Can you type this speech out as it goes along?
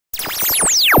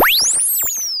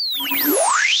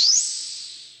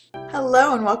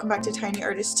Hello and welcome back to Tiny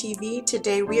Artist TV.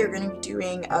 Today we are going to be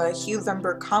doing a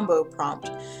Huevember combo prompt.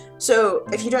 So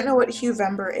if you don't know what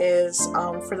Huevember is,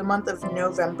 for the month of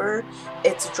November,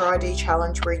 it's a draw a day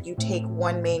challenge where you take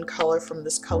one main color from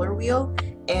this color wheel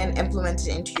and implement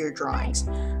it into your drawings.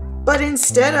 But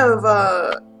instead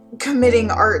of committing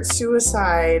art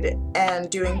suicide and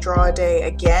doing draw a day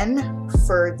again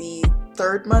for the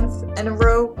third month in a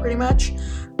row pretty much,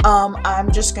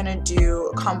 I'm just gonna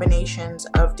do combinations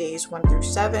of days 1 through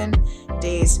 7,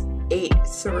 days 8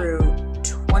 through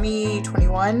 20,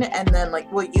 21, and then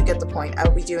well, you get the point. I'll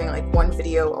be doing one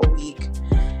video a week.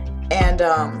 And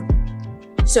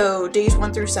so days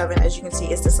 1 through 7, as you can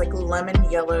see, is this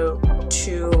lemon yellow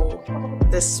to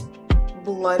this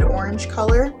blood orange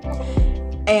color.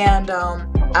 And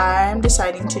I'm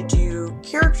deciding to do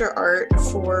character art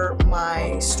for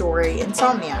my story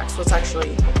Insomniacs. So it's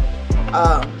actually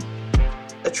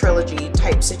a trilogy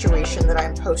type situation that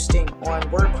I'm posting on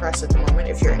WordPress at the moment.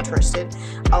 If you're interested,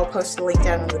 I'll post a link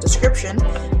down in the description.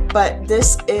 But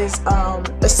this is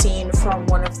a scene from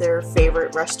one of their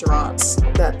favorite restaurants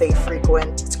that they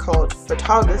frequent. It's called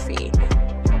Photography.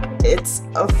 It's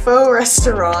a faux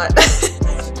restaurant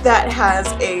that has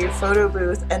a photo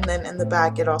booth, and then in the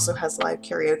back it also has live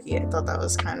karaoke. I thought that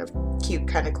was kind of cute,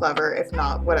 kind of clever, if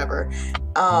not, whatever.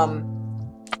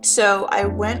 So I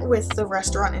went with the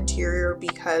restaurant interior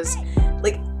because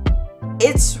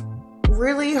it's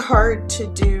really hard to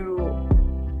do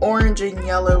orange and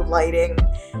yellow lighting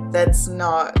that's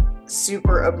not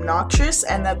super obnoxious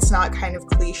and that's not kind of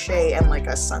cliche and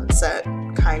a sunset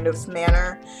kind of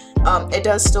manner. It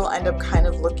does still end up kind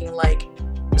of looking like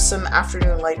some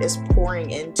afternoon light is pouring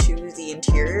into the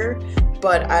interior,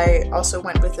 but I also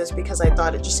went with this because I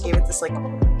thought it just gave it this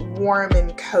warm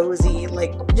and cozy,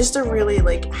 just a really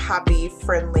happy,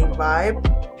 friendly vibe.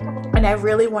 And I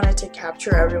really wanted to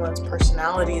capture everyone's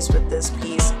personalities with this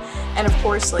piece. And of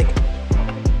course,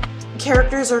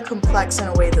 characters are complex in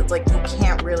a way that you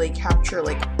can't really capture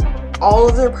all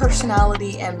of their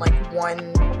personality in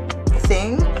one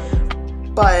thing.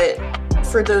 But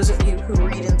for those of you who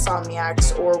read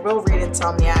Insomniacs or will read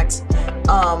Insomniacs,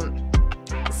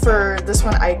 for this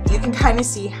one, you can kind of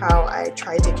see how I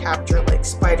tried to capture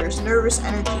Spider's nervous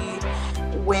energy,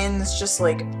 Wynn's just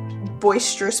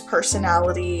boisterous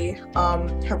personality.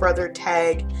 Her brother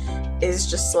Tag is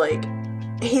just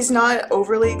he's not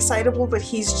overly excitable, but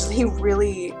he's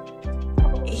really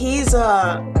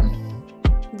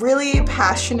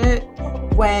passionate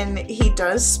when he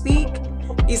does speak.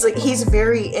 He's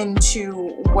very into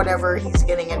whatever he's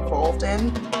getting involved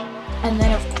in. And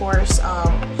then of course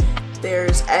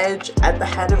there's Edge at the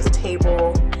head of the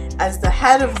table as the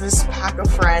head of this pack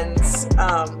of friends,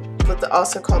 but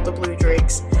also called the Blue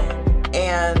Drakes,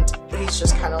 and he's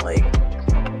just kind of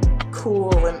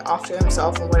cool and off to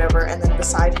himself and whatever. And then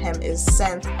beside him is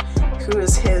Synth, who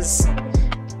is his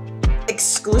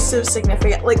exclusive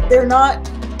significant,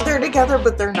 they're together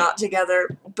but they're not together.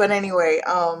 But anyway,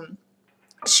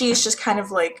 she's just kind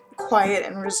of quiet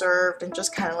and reserved and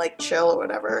just kind of chill or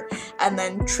whatever. And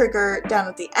then Trigger down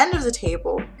at the end of the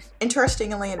table,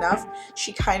 interestingly enough,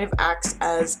 she kind of acts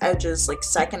as Edge's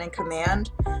second in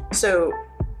command. So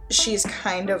she's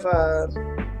kind of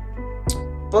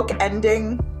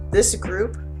bookending this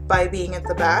group by being at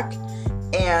the back,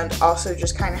 and also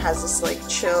just kind of has this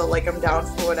chill, I'm down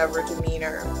for whatever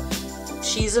demeanor.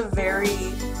 She's a very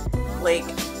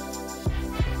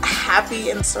happy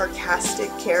and sarcastic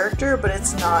character, but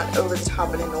it's not over the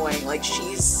top and annoying.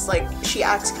 She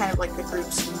acts kind of like the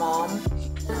group's mom,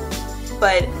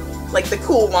 but the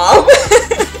cool mom.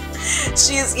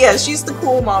 she's the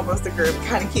cool mom of the group,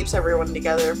 kind of keeps everyone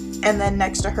together. And then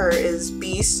next to her is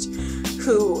Beast,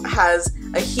 who has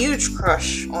a huge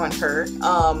crush on her.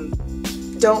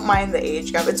 Don't mind the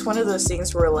age gap. It's one of those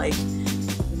things where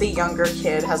the younger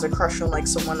kid has a crush on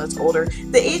someone that's older.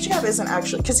 The age gap isn't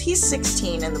actually, because he's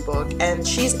 16 in the book and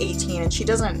she's 18, and she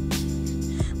doesn't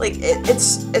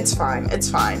it's fine.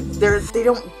 They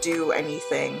don't do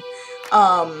anything.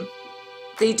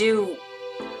 They do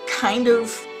kind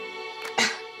of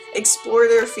explore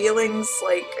their feelings,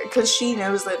 because she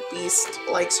knows that Beast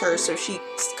likes her, so she's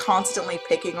constantly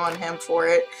picking on him for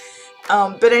it.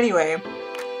 But anyway,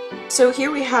 so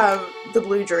here we have the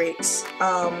Blue Drakes.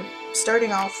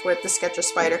 Starting off with the sketch of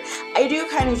Spider. I do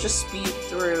kind of just speed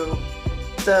through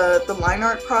the line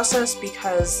art process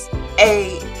because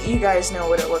A, you guys know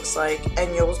what it looks like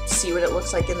and you'll see what it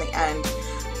looks like in the end.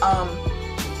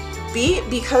 B,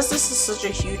 because this is such a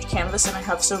huge canvas and I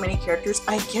have so many characters,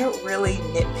 I get really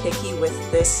nitpicky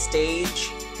with this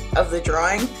stage of the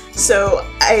drawing. So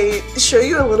I show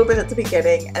you a little bit at the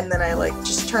beginning, and then I like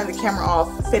just turn the camera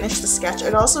off, finish the sketch.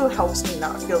 It also helps me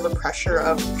not feel the pressure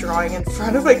of drawing in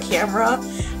front of a camera,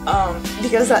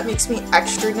 because that makes me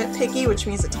extra nitpicky, which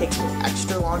means it takes me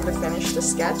extra long to finish the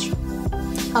sketch.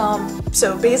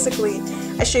 So basically,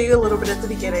 I show you a little bit at the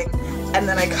beginning, and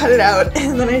then I cut it out,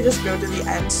 and then I just go to the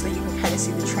end so that you can kind of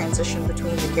see the transition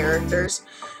between the characters.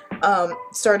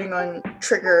 Starting on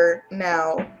Trigger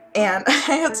now, and I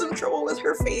had some trouble with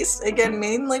her face, again,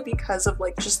 mainly because of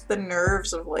like just the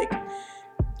nerves of like,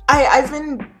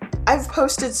 I've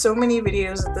posted so many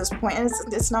videos at this point, and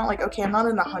it's not like, okay, I'm not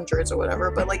in the hundreds or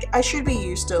whatever, but like I should be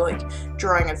used to like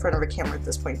drawing in front of a camera at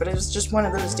this point. But it was just one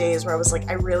of those days where I was like,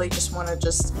 I really just want to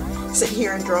just sit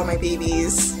here and draw my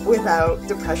babies without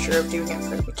the pressure of doing it in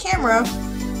front of a camera.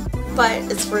 But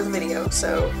it's for the video,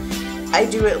 so I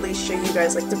do at least show you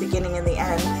guys like the beginning and the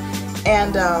end.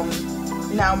 And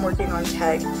now I'm working on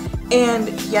Tag, and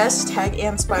yes, Tag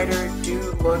and Spider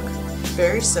do look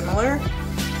very similar.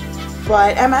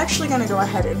 But I'm actually going to go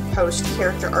ahead and post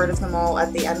character art of them all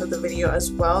at the end of the video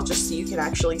as well, just so you can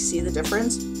actually see the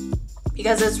difference.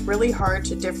 Because it's really hard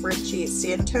to differentiate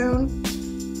skin tone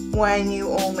when you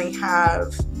only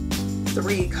have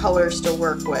 3 colors to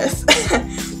work with.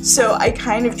 So I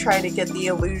kind of try to get the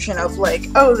illusion of like,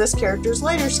 oh, this character's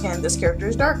lighter skin, this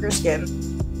character's darker skin.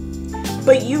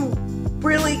 But you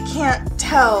really can't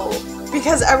tell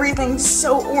because everything's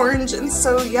so orange and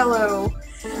so yellow.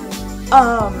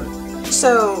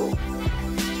 So,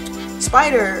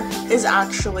 Spider is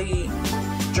actually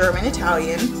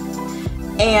German-Italian,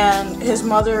 and his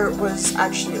mother was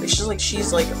actually,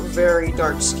 she's like very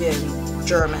dark-skinned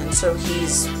German, so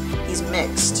he's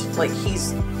mixed, like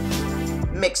he's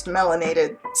mixed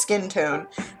melanated skin tone.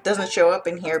 Doesn't show up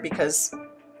in here because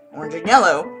orange and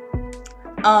yellow.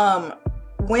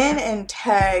 Win and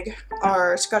Tag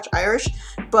are Scotch-Irish,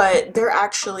 but they're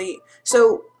actually,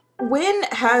 so Win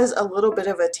has a little bit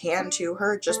of a tan to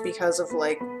her just because of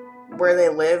like where they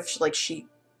live, like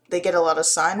they get a lot of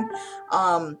sun.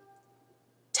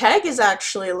 Tag is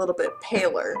actually a little bit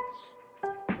paler,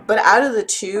 but out of the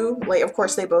two, like of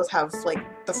course they both have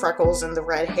like the freckles and the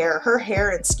red hair. Her hair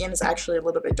and skin is actually a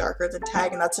little bit darker than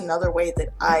Tag, and that's another way that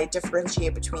I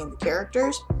differentiate between the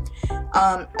characters.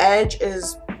 Edge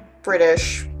is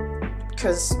British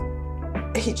because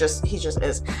he just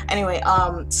is. Anyway,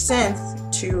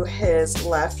 Synth to his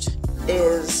left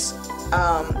is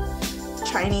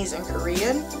Chinese and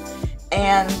Korean,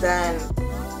 and then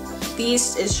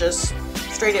Beast is just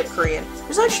straight up Korean.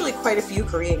 There's actually quite a few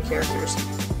Korean characters.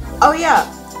 Oh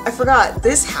yeah, I forgot,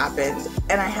 this happened,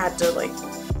 and I had to like,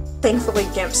 thankfully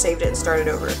GIMP saved it and started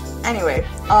over. Anyway,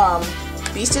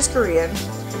 Beast is Korean,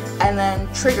 and then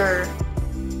Trigger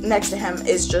next to him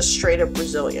is just straight up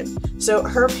Brazilian. So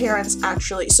her parents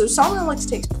actually, so Somnolux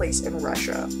takes place in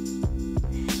Russia,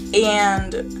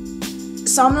 and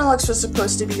Somnolux was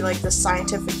supposed to be like the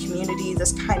scientific community,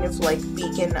 this kind of like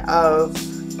beacon of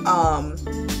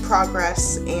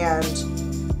progress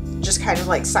and just kind of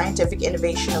like scientific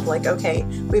innovation of like, okay,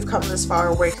 we've come this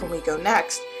far, where can we go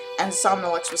next? And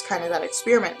Somnolux was kind of that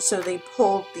experiment. So they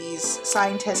pulled these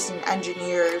scientists and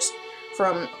engineers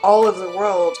from all over the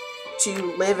world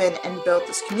to live in and build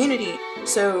this community.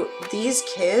 So these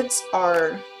kids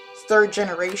are 3rd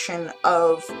generation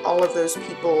of all of those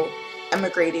people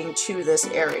emigrating to this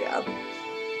area.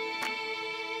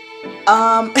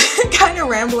 Kind of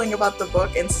rambling about the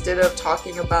book instead of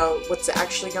talking about what's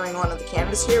actually going on the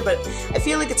canvas here, but I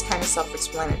feel like it's kind of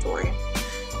self-explanatory.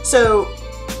 So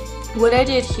what I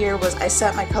did here was I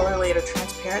set my color layer to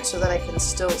transparent so that I can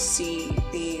still see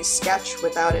the sketch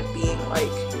without it being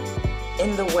like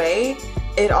in the way.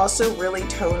 It also really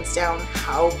tones down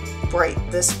how bright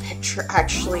this picture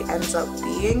actually ends up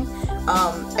being.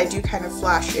 I do kind of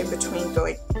flash in between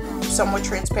going somewhat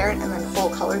transparent and then full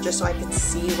color just so I can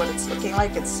see what it's looking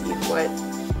like and see what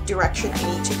direction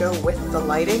I need to go with the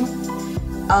lighting.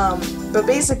 But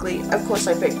basically, of course,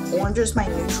 I picked orange as my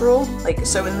neutral. Like,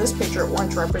 so in this picture,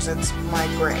 orange represents my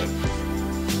gray.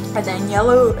 And then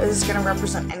yellow is going to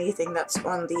represent anything that's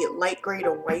on the light gray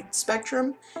to white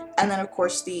spectrum. And then, of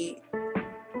course, the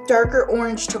darker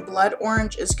orange to blood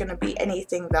orange is going to be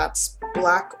anything that's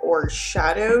black or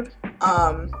shadowed.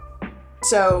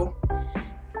 So,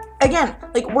 again,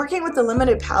 like, working with the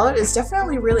limited palette is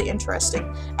definitely really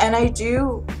interesting. And I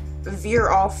do veer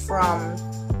off from,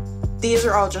 these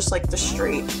are all just like the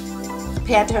straight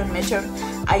Pantone,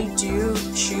 midtone. I do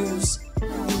choose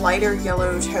lighter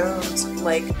yellow tones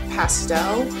like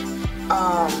pastel,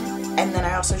 and then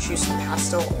I also choose some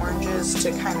pastel oranges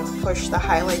to kind of push the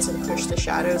highlights and push the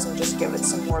shadows and just give it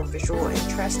some more visual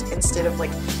interest instead of like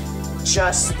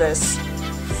just this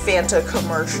Fanta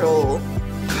commercial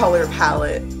color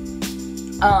palette.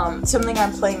 Something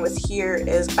I'm playing with here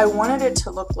is I wanted it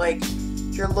to look like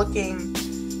you're looking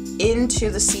into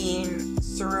the scene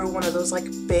through one of those like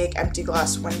big empty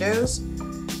glass windows.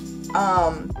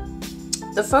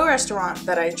 The faux restaurant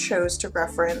that I chose to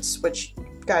reference, which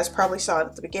you guys probably saw it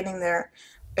at the beginning there,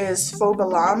 is Faux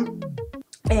Balam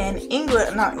in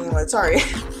England, not England, sorry,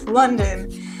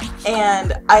 London.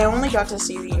 And I only got to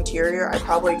see the interior. I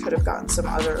probably could have gotten some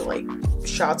other like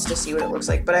shots to see what it looks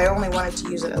like, but I only wanted to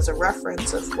use it as a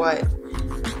reference of what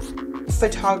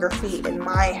photography in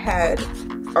my head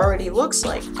already looks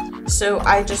like. So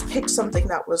I just picked something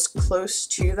that was close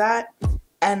to that,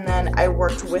 and then I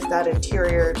worked with that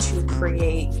interior to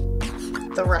create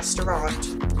the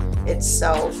restaurant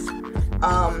itself.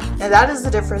 And that is the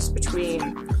difference between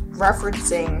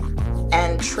referencing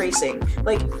and tracing.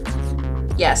 Like,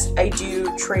 yes, I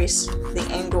do trace the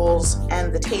angles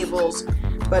and the tables,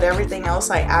 but everything else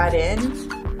I add in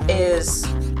is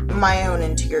my own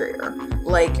interior.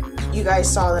 Like, you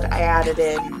guys saw that I added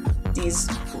in these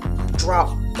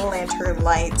drop lantern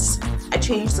lights. I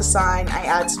changed the sign, I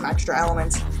add some extra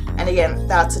elements, and again,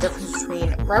 that's the difference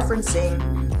between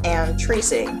referencing and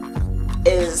tracing,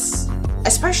 is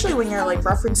especially when you're like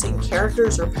referencing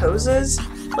characters or poses.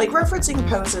 Like, referencing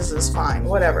poses is fine,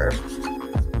 whatever,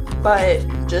 but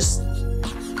just,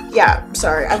 yeah,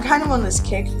 sorry, I'm kind of on this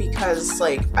kick because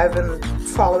like I've been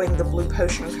following the Blue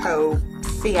Potion Co.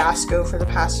 fiasco for the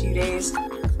past few days.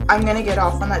 I'm gonna get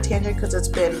off on that tangent because it's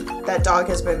been, that dog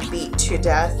has been beat to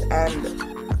death,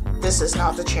 and this is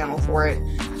not the channel for it.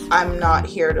 I'm not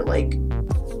here to like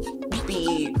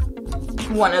be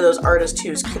one of those artists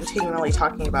who's continually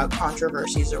talking about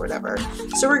controversies or whatever.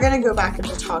 So we're gonna go back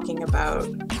into talking about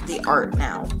the art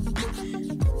now.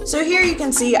 So here you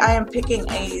can see I am picking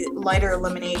a lighter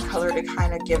lemonade color to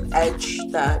kind of give edge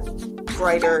that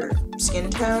brighter skin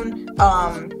tone.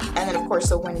 And then of course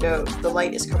the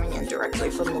light is coming in directly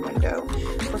from the window.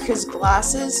 For his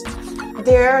glasses,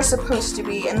 they're supposed to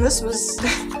be, and this was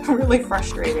really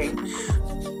frustrating,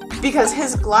 because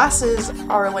his glasses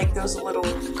are like those little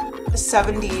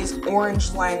 70s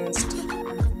orange lensed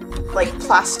like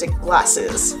plastic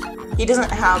glasses. He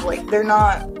doesn't have like, they're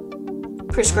not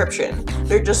prescription,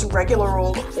 they're just regular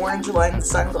old orange lens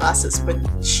sunglasses, but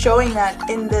showing that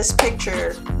in this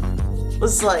picture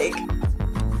was like,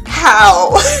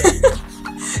 how?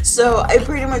 So I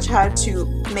pretty much had to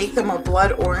make them a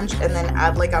blood orange and then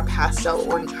add like a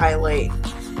pastel orange highlight,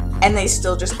 and they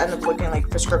still just end up looking like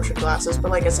prescription glasses.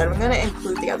 But like I said, I'm going to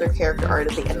include the other character art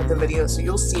at the end of the video, so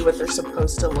you'll see what they're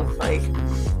supposed to look like.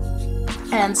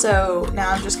 And so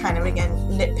now I'm just kind of, again,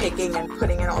 nitpicking and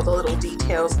putting in all the little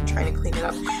details and trying to clean it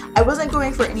up. I wasn't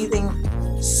going for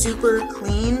anything super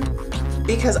clean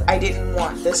because I didn't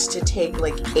want this to take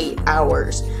like 8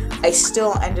 hours. I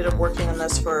still ended up working on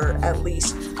this for at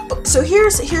least... So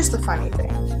here's the funny thing.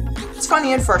 It's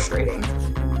funny and frustrating.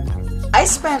 I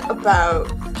spent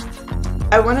about,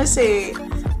 I want to say,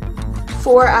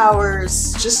 4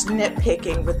 hours just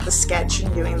nitpicking with the sketch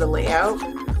and doing the layout.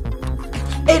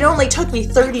 It only took me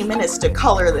 30 minutes to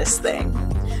color this thing,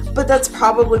 but that's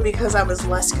probably because I was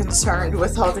less concerned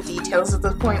with all the details at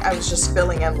this point. I was just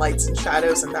filling in lights and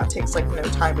shadows, and that takes like no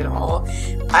time at all.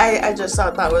 I just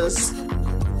thought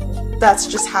that's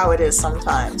just how it is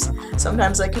sometimes.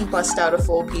 Sometimes I can bust out a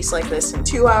full piece like this in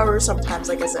 2 hours. Sometimes,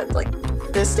 like I said, like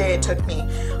this day it took me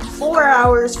 4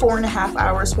 hours, 4.5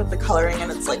 hours with the coloring,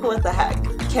 and it's like, what the heck?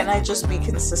 Can I just be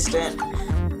consistent?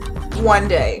 One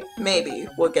day, maybe,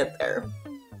 we'll get there.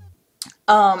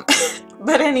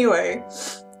 But anyway,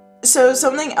 so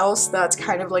something else that's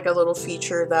kind of like a little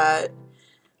feature that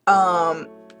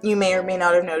you may or may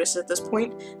not have noticed at this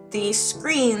point, the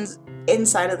screens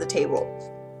inside of the table.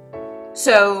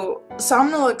 So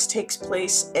Somnolux takes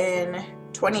place in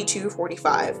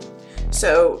 2245.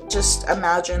 So just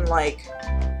imagine like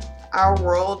our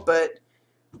world, but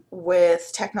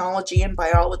with technology and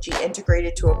biology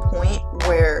integrated to a point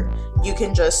where you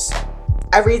can just,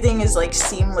 everything is like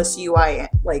seamless UI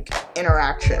like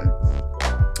interaction,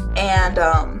 and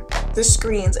the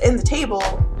screens in the table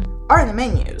are the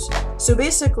menus. So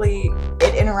basically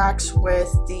it interacts with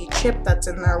the chip that's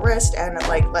in their wrist, and it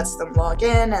like lets them log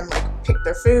in and like pick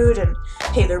their food and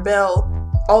pay their bill,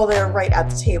 all there right at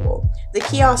the table. The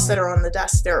kiosks that are on the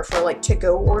desk there are for like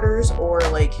to-go orders, or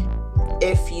like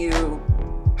if you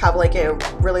have like a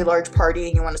really large party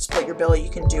and you want to split your bill, you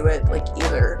can do it like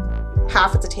either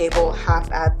half at the table,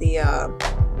 half at the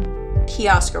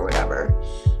kiosk or whatever.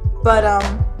 But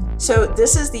so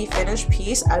this is the finished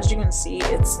piece. As you can see,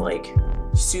 it's like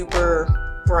super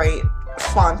bright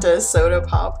Fanta soda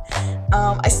pop.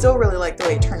 I still really like the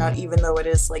way it turned out, even though it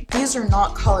is like, these are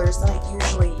not colors that I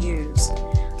usually use.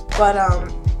 But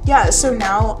yeah, so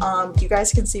now you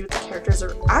guys can see what the characters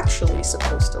are actually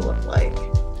supposed to look like.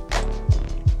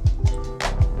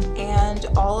 And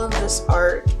all of this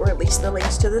art, or at least the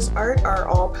links to this art, are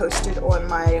all posted on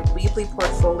my Weebly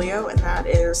portfolio, and that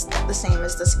is the same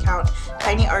as this account,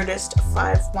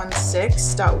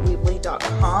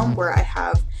 tinyartist516.weebly.com, where I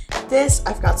have this.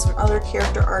 I've got some other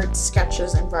character art,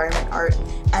 sketches, environment art,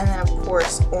 and then of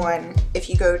course if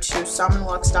you go to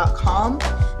salmonlux.com,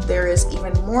 there is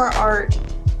even more art.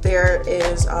 There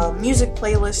is a music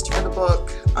playlist for the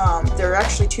book. There are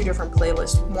actually two different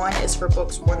playlists. One is for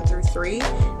books 1 through 3,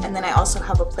 and then I also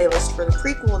have a playlist for the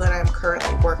prequel that I'm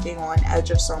currently working on,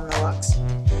 Edge of Somnolux.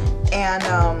 And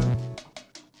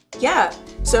yeah,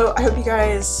 so I hope you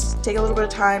guys take a little bit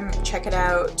of time, check it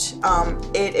out.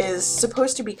 It is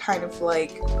supposed to be kind of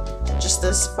like just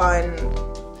this fun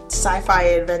sci-fi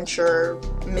adventure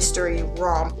mystery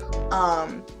romp.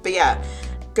 But yeah,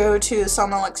 go to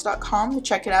salmonlux.com to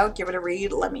check it out, give it a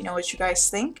read, let me know what you guys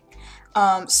think.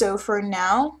 So for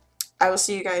now, I will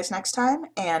see you guys next time,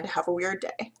 and have a weird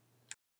day.